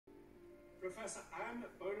Professor Anne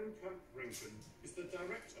Bonenkamp-Rinken is the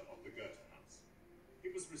director of the Goethe House.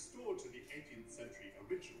 It was restored to the 18th century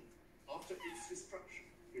original after its destruction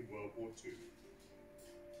in World War II.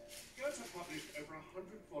 Goethe published over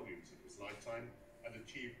 100 volumes in his lifetime and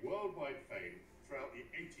achieved worldwide fame throughout the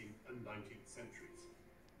 18th and 19th centuries.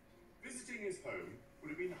 Visiting his home would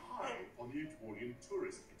have been high on the Edwardian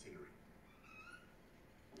tourist itinerary.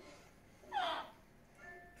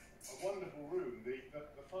 A wonderful room, the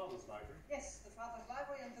father's library. Yes, the father's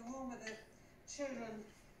library and the room where the children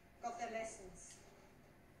got their lessons.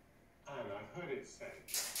 And I've heard it said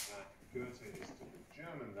that Goethe is to the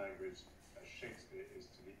German language as Shakespeare is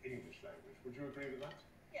to the English language. Would you agree with that?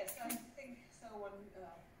 Yes, I think so. One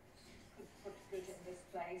could put Goethe in this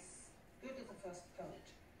place. Goethe the first poet.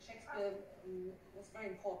 Shakespeare was very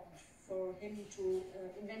important for him to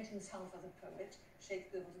invent himself as a poet.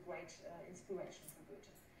 Shakespeare was a great inspiration for Goethe.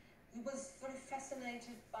 He was very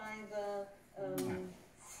fascinated by the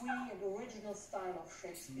free and original style of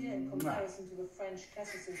Shakespeare in comparison to the French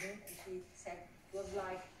classicism. And he said it was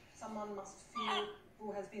like someone must feel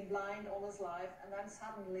who has been blind all his life and then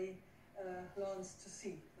suddenly learns to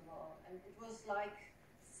see the world. And it was like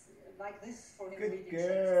this for him. Good reading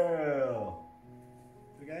girl.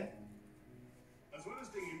 Okay. As well as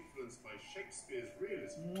being influenced by Shakespeare's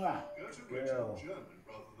realism, Goethe Girl. wrote in German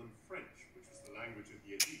rather than French, which was the language of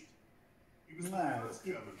the elite. He was the first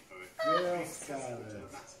German poet to be accessible to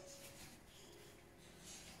the masses.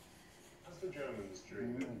 As the Germans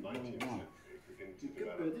during the 19th century began to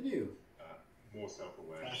develop more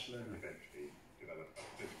self-awareness and eventually develop a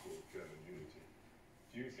political German unity,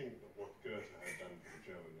 do you think that what Goethe had done for the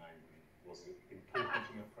German language was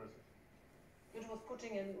important in the process? Goethe was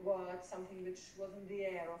putting in words something which was in the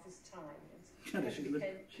air of his time.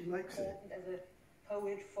 She likes it. As a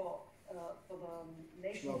poet for the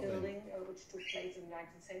nation building, which took place in the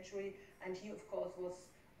 19th century, and he, of course, was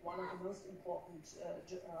one of the most important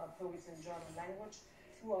poets in German language.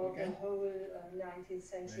 Throughout the whole 19th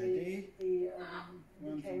century, he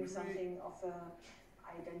became something of an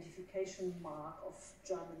identification mark of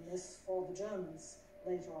Germanness for the Germans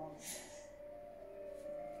later on.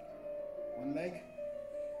 One leg.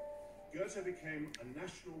 Goethe became a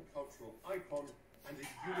national cultural icon and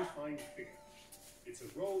a unifying figure. It's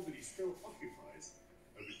a role that he still occupies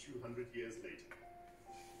over 200 years later.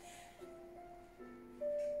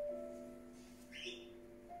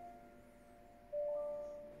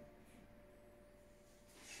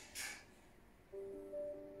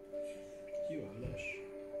 You are lush.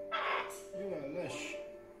 You are lush.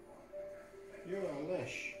 You are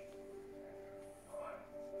lush.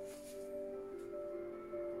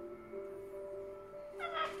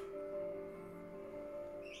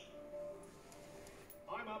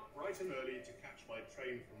 I'm up bright and early to catch my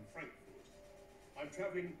train from Frankfurt. I'm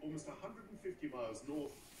travelling almost 150 miles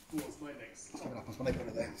north towards my next stop. I'm going to put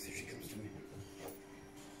it there, see if she comes to me.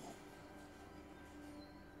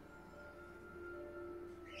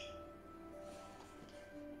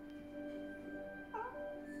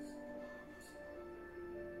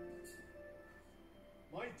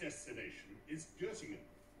 My destination is Göttingen,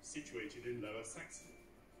 situated in Lower Saxony.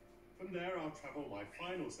 From there, I'll travel my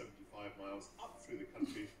final 75 miles up through the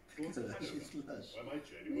country towards Hanover, where my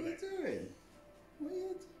journey will end. What are you doing? What are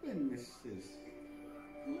you doing, missus?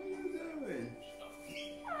 What are you doing?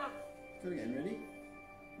 Do it again, ready?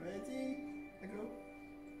 Ready? Let go.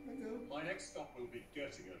 Let go. My next stop will be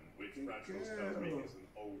Göttingen, which Bradshaw tells me is an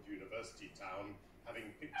old university town having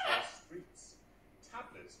picturesque streets.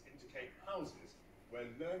 Tablets indicate houses where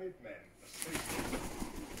learned men associated with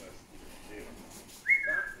the university live.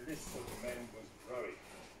 That list of men was growing.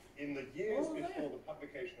 In the years before the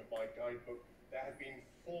publication of my guidebook, there had been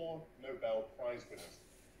 4 Nobel Prize winners.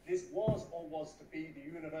 This was or was to be the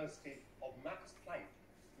University of Max Planck,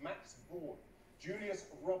 Max Born, Julius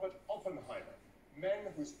Robert Oppenheimer, men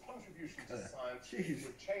whose contribution to science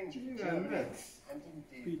would change Germany and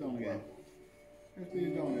indeed the world. Let's put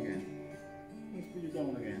you down again. Let's put you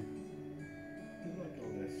down again. You like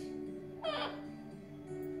all this.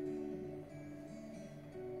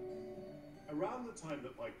 Around the time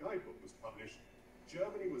that my guidebook was published,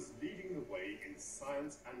 Germany was leading the way in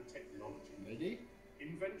science and technology. Ready?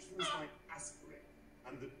 Inventions like aspirin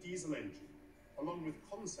and the diesel engine, along with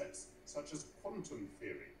concepts such as quantum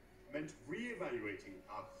theory, meant re-evaluating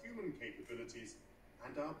our human capabilities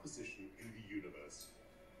and our position in the universe.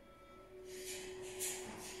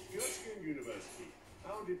 Göttingen University,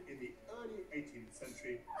 founded in the early 18th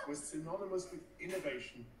century, was synonymous with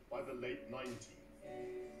innovation by the late 19th.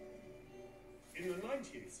 In the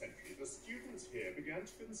 19th century, the students here began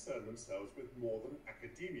to concern themselves with more than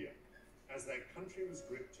academia as their country was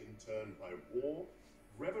gripped in turn by war,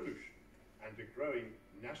 revolution, and a growing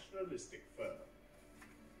nationalistic fervour.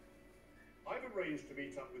 I've arranged to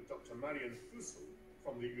meet up with Dr. Marion Fussell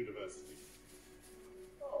from the university.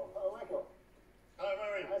 Oh, hello, Michael. Hello,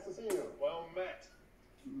 Marion. Nice to see you. Well met.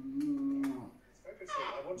 It's very good to see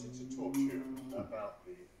you. I wanted to talk to you about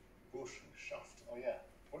the Burschenschaft. Oh, yeah.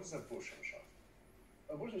 What is a Burschenschaft?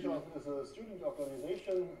 A Burschenschaft is a student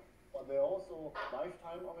organization, but they're also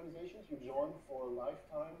lifetime organizations. You join for a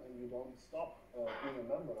lifetime and you don't stop being a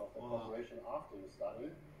member of the corporation after you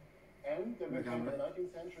study. And they became in the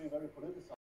 19th century very politicized.